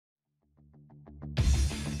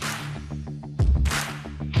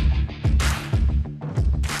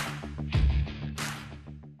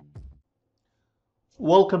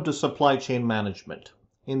Welcome to Supply Chain Management.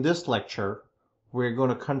 In this lecture, we're going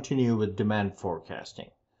to continue with demand forecasting.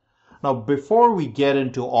 Now, before we get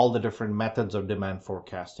into all the different methods of demand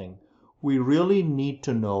forecasting, we really need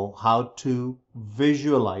to know how to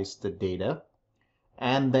visualize the data.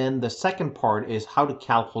 And then the second part is how to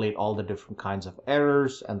calculate all the different kinds of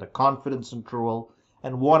errors and the confidence interval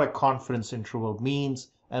and what a confidence interval means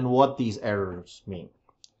and what these errors mean.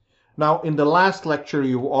 Now, in the last lecture,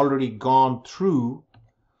 you've already gone through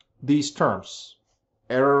these terms.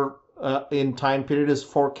 Error in time period is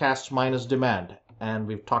forecast minus demand. And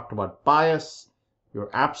we've talked about bias,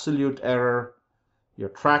 your absolute error, your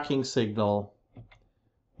tracking signal,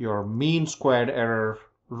 your mean squared error,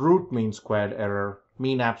 root mean squared error,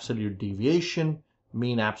 mean absolute deviation,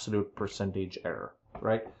 mean absolute percentage error,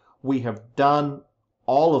 right? We have done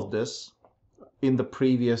all of this in the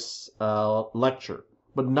previous lecture.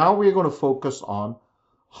 But now we're going to focus on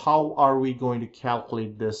how are we going to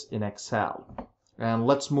calculate this in Excel. And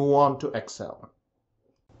let's move on to Excel.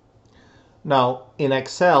 Now, in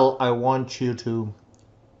Excel, I want you to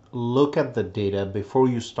look at the data. Before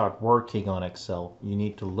you start working on Excel, you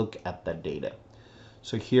need to look at the data.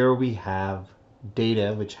 So here we have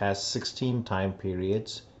data which has 16 time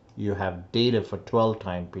periods. You have data for 12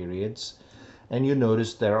 time periods. And you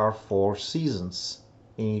notice there are 4 seasons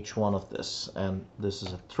in each one of this. And this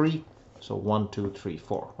is a 3. So 1, 2, 3,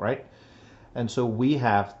 4, right? And so we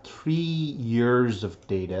have 3 years of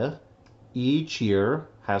data. Each year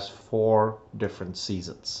has 4 different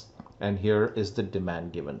seasons. And here is the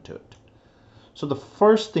demand given to it. So the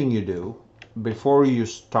first thing you do before you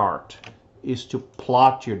start is to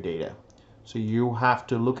plot your data. So you have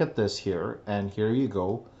to look at this here, and here you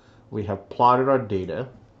go. We have plotted our data,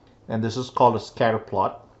 and this is called a scatter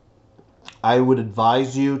plot. I would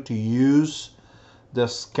advise you to use the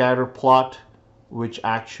scatter plot, which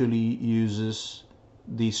actually uses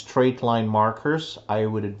these straight line markers. I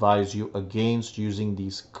would advise you against using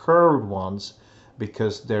these curved ones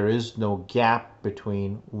because there is no gap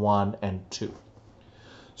between 1 and 2.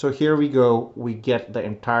 So here we go. We get the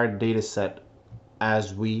entire data set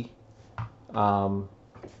as we want.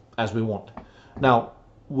 Now,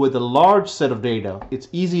 with a large set of data, it's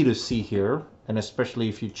easy to see here, and especially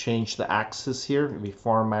if you change the axis here, we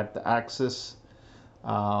format the axis.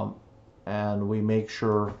 And we make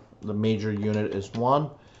sure the major unit is 1.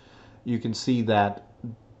 You can see that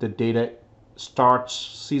the data starts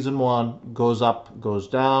season 1, goes up, goes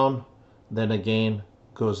down, then again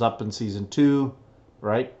goes up in season 2,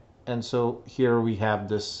 right? And so here we have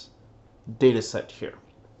this data set here.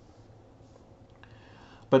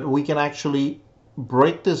 But we can actually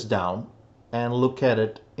break this down and look at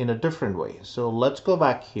it in a different way. So let's go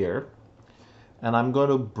back here, and I'm going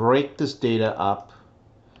to break this data up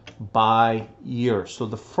by year. So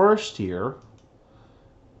the first year,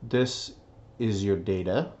 this is your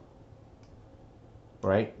data,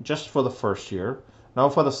 right? Just for the first year. Now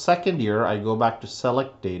for the second year, I go back to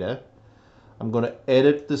select data. I'm going to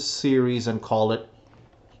edit this series and call it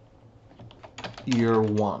year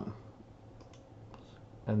 1.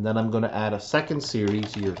 And then I'm going to add a second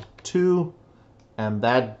series, year 2, and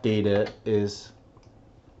that data is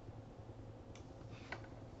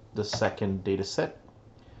the second data set.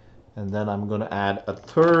 And then I'm going to add a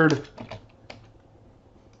third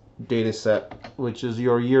data set, which is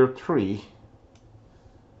your year 3.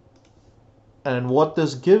 And what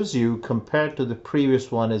this gives you compared to the previous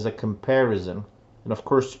one is a comparison. And of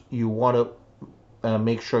course, you want to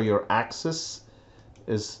make sure your axis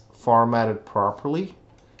is formatted properly.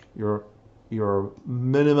 Your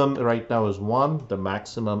minimum right now is 1, the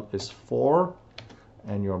maximum is 4,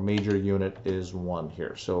 and your major unit is 1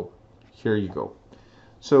 here. So here you go.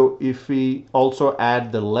 So if we also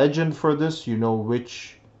add the legend for this, you know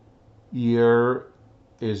which year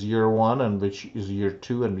is year 1 and which is year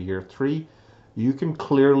 2 and year 3. You can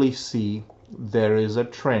clearly see there is a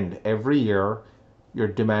trend. Every year your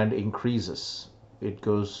demand increases. It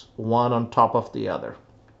goes one on top of the other.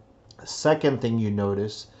 The second thing you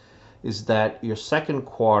notice is that your second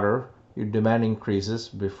quarter, your demand increases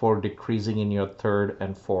before decreasing in your third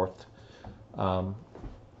and fourth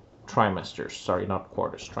trimesters. Sorry, not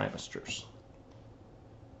quarters, trimesters.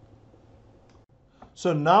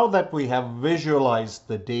 So now that we have visualized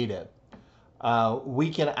the data, we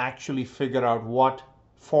can actually figure out what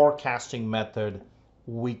forecasting method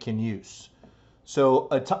we can use. So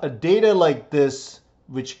a data like this,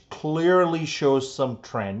 which clearly shows some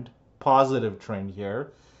trend, positive trend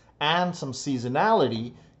here, and some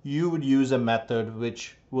seasonality, you would use a method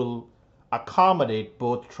which will accommodate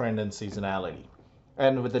both trend and seasonality.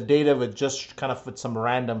 And with the data with just kind of with some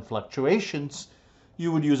random fluctuations,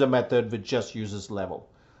 you would use a method which just uses level.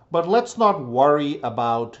 But let's not worry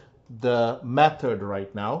about the method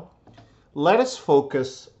right now. Let us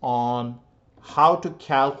focus on how to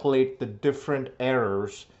calculate the different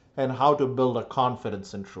errors and how to build a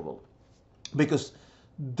confidence interval. Because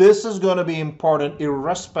this is going to be important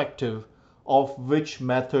irrespective of which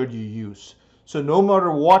method you use. So no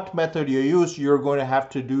matter what method you use, you're going to have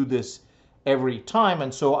to do this every time.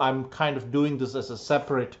 And so I'm kind of doing this as a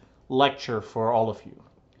separate lecture for all of you.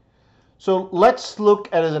 So let's look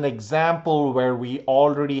at an example where we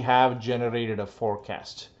already have generated a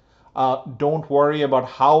forecast. Don't worry about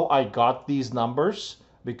how I got these numbers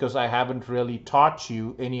because I haven't really taught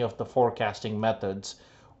you any of the forecasting methods.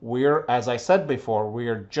 As I said before,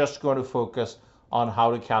 we're just going to focus on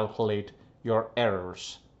how to calculate your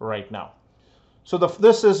errors right now. So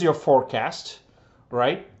this is your forecast,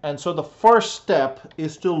 right? And so the first step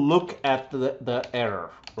is to look at the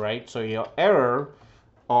error, right? So your error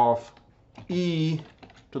of e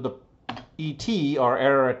to the et, or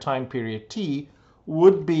error at time period t,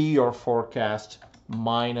 would be your forecast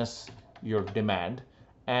minus your demand.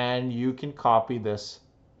 And you can copy this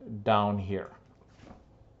down here.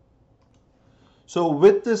 So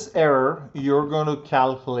with this error, you're going to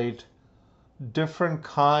calculate different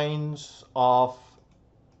kinds of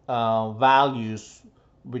values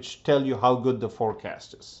which tell you how good the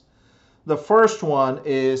forecast is. The first one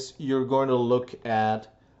is you're going to look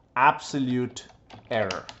at absolute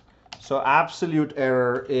error. So absolute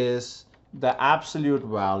error is the absolute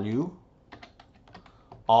value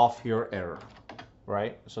of your error,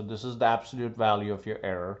 right? So this is the absolute value of your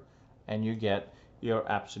error, and you get your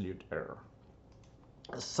absolute error.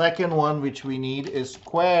 The second one which we need is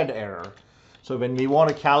squared error. So when we want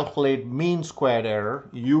to calculate mean squared error,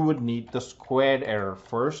 you would need the squared error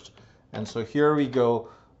first. And so here we go.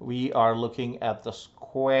 We are looking at the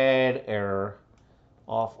squared error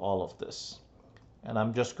of all of this. And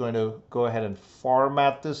I'm just going to go ahead and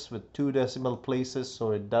format this with 2 decimal places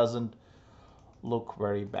so it doesn't look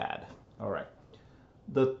very bad. All right.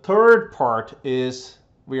 The third part is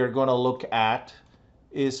we are going to look at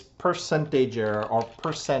is percentage error or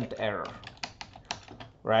percent error,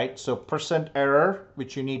 right? So percent error,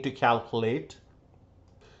 which you need to calculate,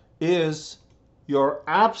 is your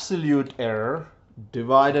absolute error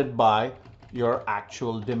divided by your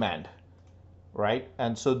actual demand, right?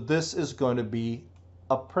 And so this is going to be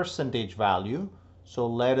a percentage value. So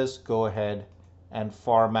let us go ahead and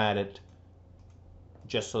format it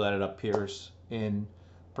just so that it appears in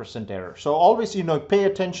percent error. So always, pay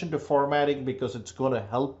attention to formatting because it's going to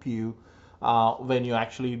help you when you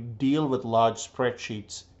actually deal with large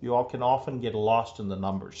spreadsheets. You all can often get lost in the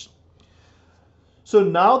numbers. So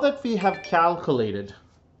now that we have calculated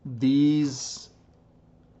these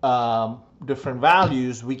different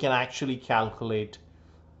values, we can actually calculate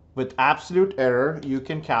with absolute error. You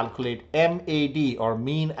can calculate MAD, or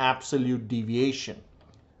mean absolute deviation.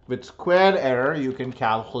 With squared error, you can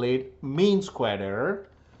calculate mean squared error.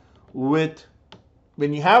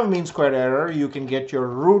 When you have mean squared error, you can get your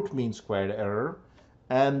root mean squared error.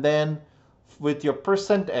 And then with your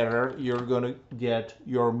percent error, you're going to get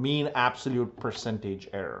your mean absolute percentage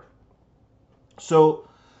error. So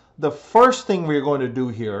the first thing we're going to do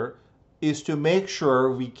here is to make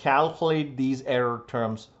sure we calculate these error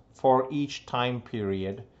terms for each time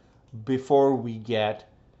period before we get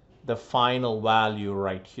the final value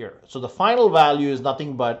right here. So the final value is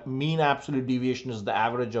nothing but mean absolute deviation is the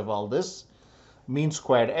average of all this. Mean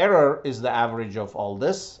squared error is the average of all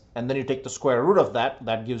this. And then you take the square root of that.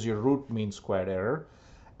 That gives you root mean squared error.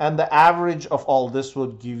 And the average of all this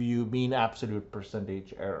will give you mean absolute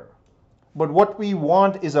percentage error. But what we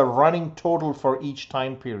want is a running total for each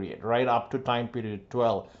time period, right up to time period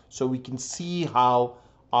 12. So we can see how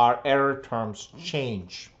our error terms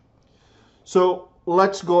change. So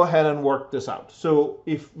let's go ahead and work this out. So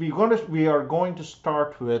if we are going to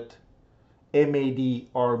start with MAD,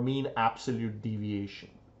 or mean absolute deviation.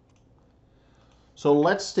 So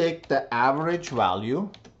let's take the average value,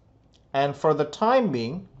 and for the time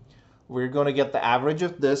being, we're going to get the average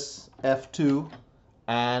of this F2,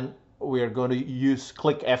 and we're going to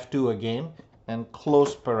click F2 again and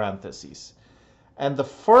close parentheses. And the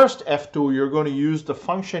first F2, you're going to use the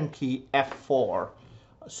function key F4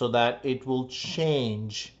 so that it will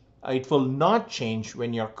change. It will not change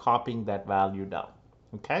when you're copying that value down.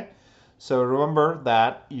 Okay? So remember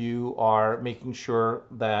that you are making sure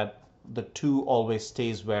that the 2 always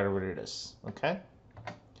stays wherever it is. Okay?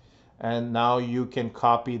 And now you can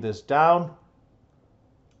copy this down,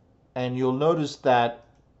 and you'll notice that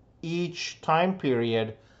each time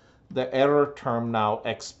period the error term now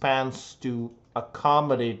expands to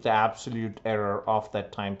accommodate the absolute error of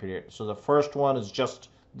that time period. So the first one is just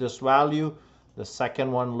this value, the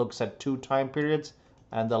second one looks at 2 time periods,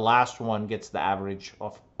 and the last one gets the average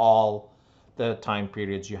of all the time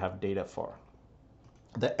periods you have data for.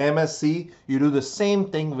 The MSE, you do the same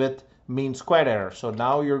thing with mean squared error. So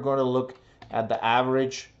now you're going to look at the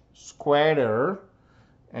average squared error,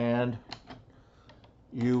 and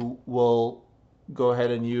you will go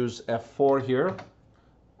ahead and use F4 here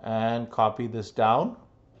and copy this down,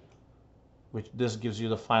 which this gives you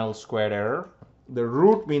the final squared error. The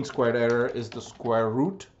root mean squared error is the square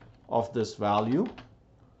root of this value,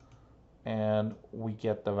 and we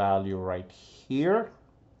get the value right here.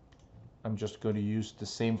 I'm just going to use the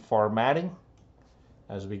same formatting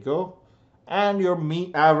as we go. And your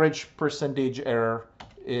mean average percentage error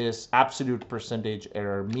is absolute percentage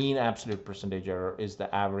error. Mean absolute percentage error is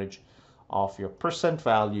the average of your percent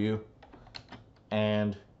value.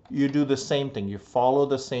 And you do the same thing. You follow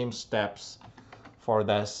the same steps for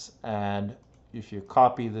this. And if you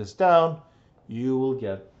copy this down, you will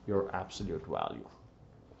get your absolute value.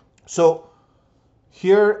 So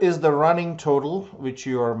here is the running total which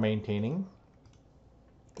you are maintaining.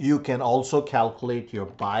 You can also calculate your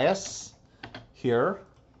bias here.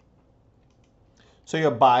 So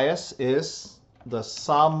your bias is the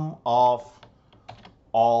sum of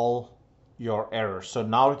all your errors. So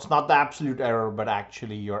now it's not the absolute error, but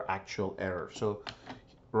actually your actual error. So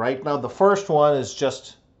right now the first one is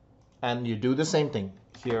just, and you do the same thing.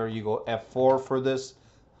 Here you go F4 for this,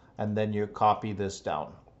 and then you copy this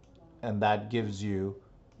down. And that gives you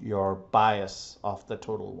your bias of the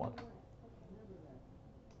total one.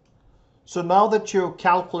 So now that you've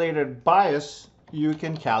calculated bias, you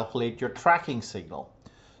can calculate your tracking signal.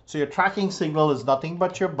 So your tracking signal is nothing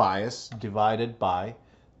but your bias divided by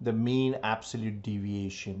the mean absolute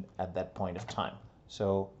deviation at that point of time.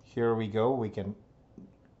 So here we go. We can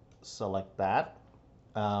select that.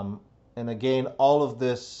 And again, all of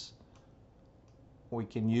this, we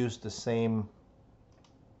can use the same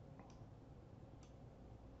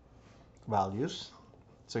values.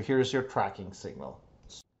 So here's your tracking signal.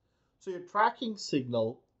 So your tracking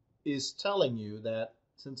signal is telling you that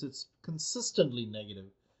since it's consistently negative,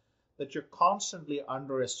 that you're constantly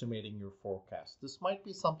underestimating your forecast. This might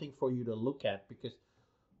be something for you to look at, because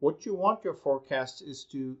what you want your forecast is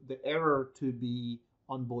the error to be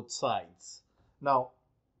on both sides. Now,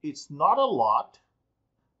 it's not a lot,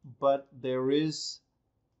 but there is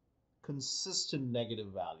consistent negative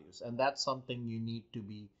values, and that's something you need to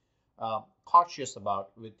be cautious about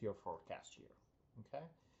with your forecast here. Okay.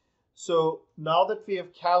 So now that we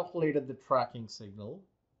have calculated the tracking signal,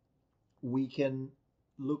 we can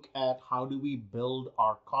look at how do we build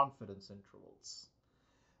our confidence intervals.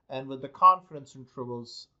 And with the confidence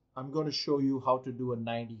intervals, I'm going to show you how to do a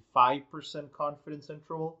 95% confidence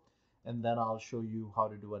interval, and then I'll show you how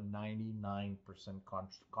to do a 99%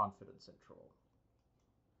 confidence interval.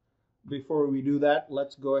 Before we do that,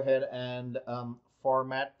 let's go ahead and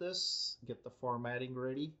format this, get the formatting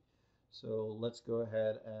ready. So let's go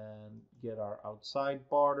ahead and get our outside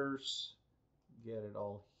borders, get it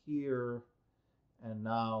all here, and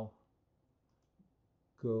now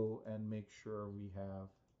go and make sure we have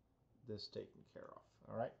this taken care of.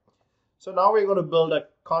 All right. So now we're going to build a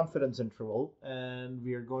confidence interval, and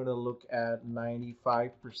we are going to look at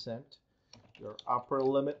 95%, your upper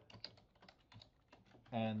limit,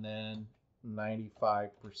 and then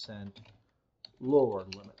 95% lower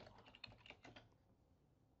limit.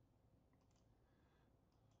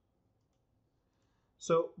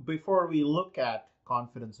 So before we look at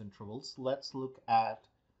confidence intervals, let's look at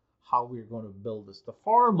how we're going to build this. The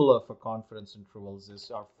formula for confidence intervals is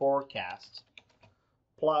our forecast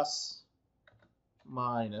plus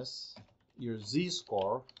minus your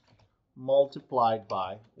z-score multiplied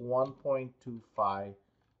by 1.25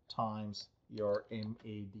 times your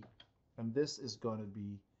MAD. And this is going to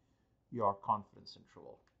be your confidence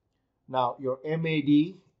interval. Now, your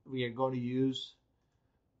MAD, we are going to use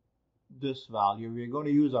this value. We're going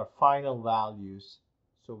to use our final values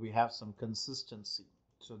so we have some consistency.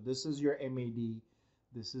 So this is your MAD,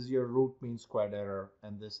 this is your root mean squared error,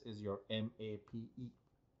 and this is your MAPE.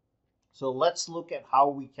 So let's look at how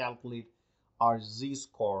we calculate our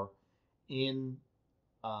z-score in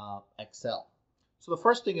Excel. So the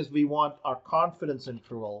first thing is we want our confidence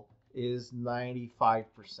interval is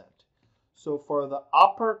 95%. So for the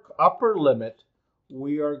upper limit,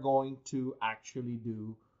 we are going to actually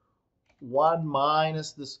do 1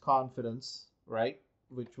 minus this confidence, right,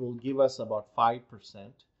 which will give us about 5%.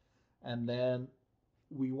 And then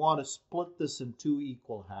we want to split this in 2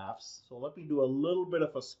 equal halves. So let me do a little bit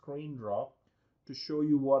of a screen draw to show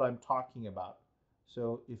you what I'm talking about.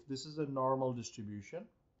 So if this is a normal distribution,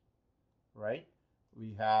 right,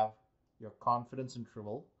 we have your confidence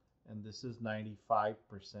interval, and this is 95%,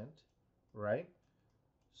 right?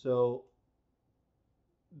 So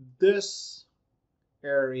this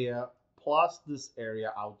area plus this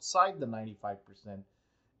area outside the 95%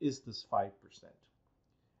 is this 5%.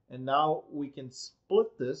 And now we can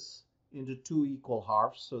split this into two equal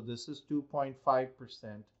halves. So this is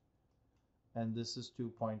 2.5% and this is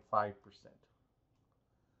 2.5%.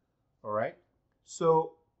 All right.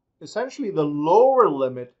 So essentially the lower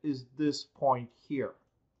limit is this point here.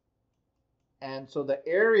 And so the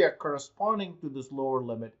area corresponding to this lower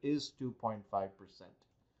limit is 2.5%.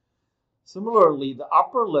 Similarly, the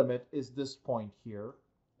upper limit is this point here.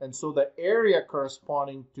 And so the area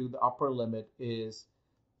corresponding to the upper limit is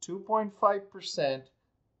 2.5%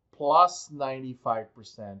 plus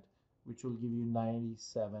 95%, which will give you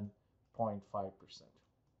 97.5%.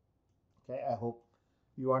 Okay, I hope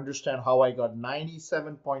you understand how I got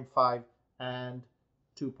 97.5 and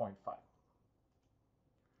 2.5.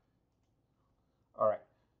 All right,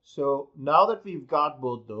 so now that we've got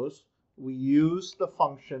both those, we use the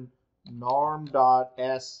function norm.s.inv,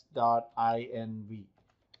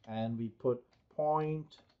 and we put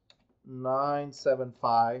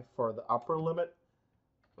 0.975 for the upper limit,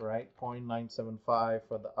 right? 0.975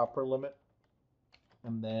 for the upper limit,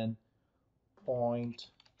 and then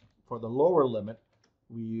for the lower limit,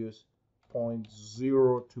 we use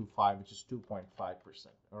 0.025, which is 2.5%.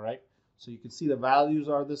 All right, so you can see the values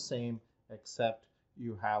are the same, except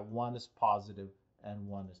you have one is positive and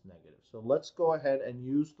one is negative. So let's go ahead and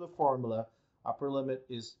use the formula. Upper limit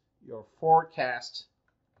is your forecast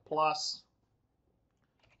plus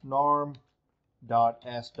norm.s.inv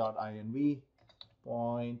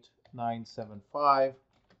 0.975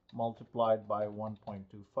 multiplied by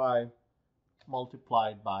 1.25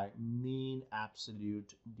 multiplied by mean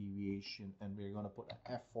absolute deviation, and we're going to put an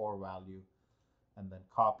F4 value and then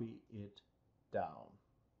copy it down.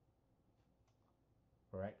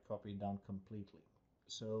 All right, copy it down completely.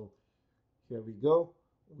 So here we go.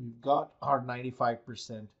 We've got our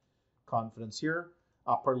 95% confidence here.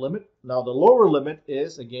 Upper limit. Now the lower limit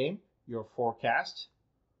is, again, your forecast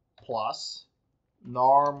plus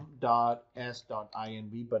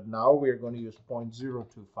norm.s.inv, but now we're going to use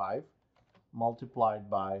 0.025 multiplied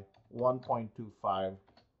by 1.25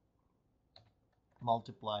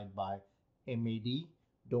 multiplied by MAD.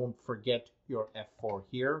 Don't forget your F4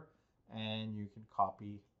 here, and you can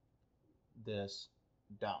copy this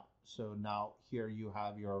down. So now here you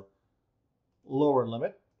have your lower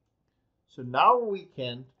limit. So now we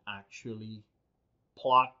can actually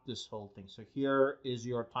plot this whole thing. So here is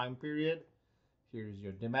your time period, here is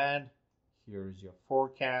your demand, here is your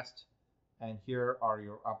forecast, and here are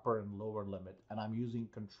your upper and lower limit. And I'm using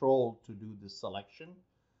control to do this selection,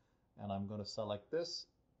 and I'm going to select this,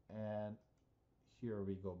 and here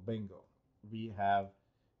we go. Bingo. We have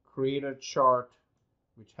created a chart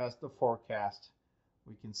which has the forecast.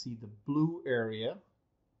 We can see the blue area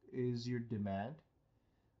is your demand,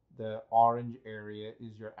 the orange area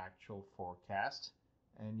is your actual forecast,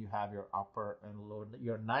 and you have your upper and lower.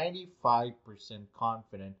 You're 95%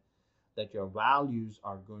 confident that your values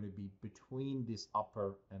are going to be between this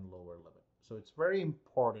upper and lower limit. So it's very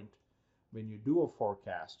important when you do a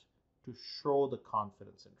forecast to show the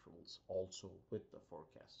confidence intervals also with the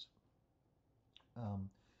forecast.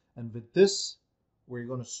 And with this, we're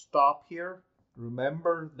going to stop here.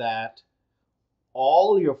 Remember that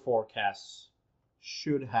all your forecasts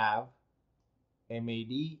should have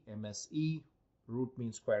MAD, MSE, root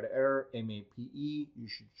mean squared error, MAPE. You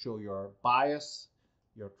should show your bias,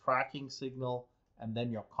 your tracking signal, and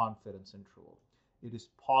then your confidence interval. It is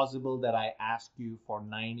possible that I ask you for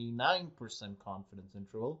 99% confidence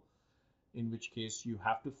interval, in which case you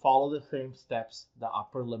have to follow the same steps. The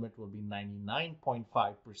upper limit will be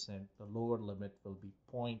 99.5%, the lower limit will be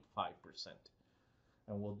 0.5%.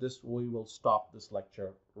 And we will stop this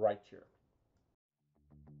lecture right here.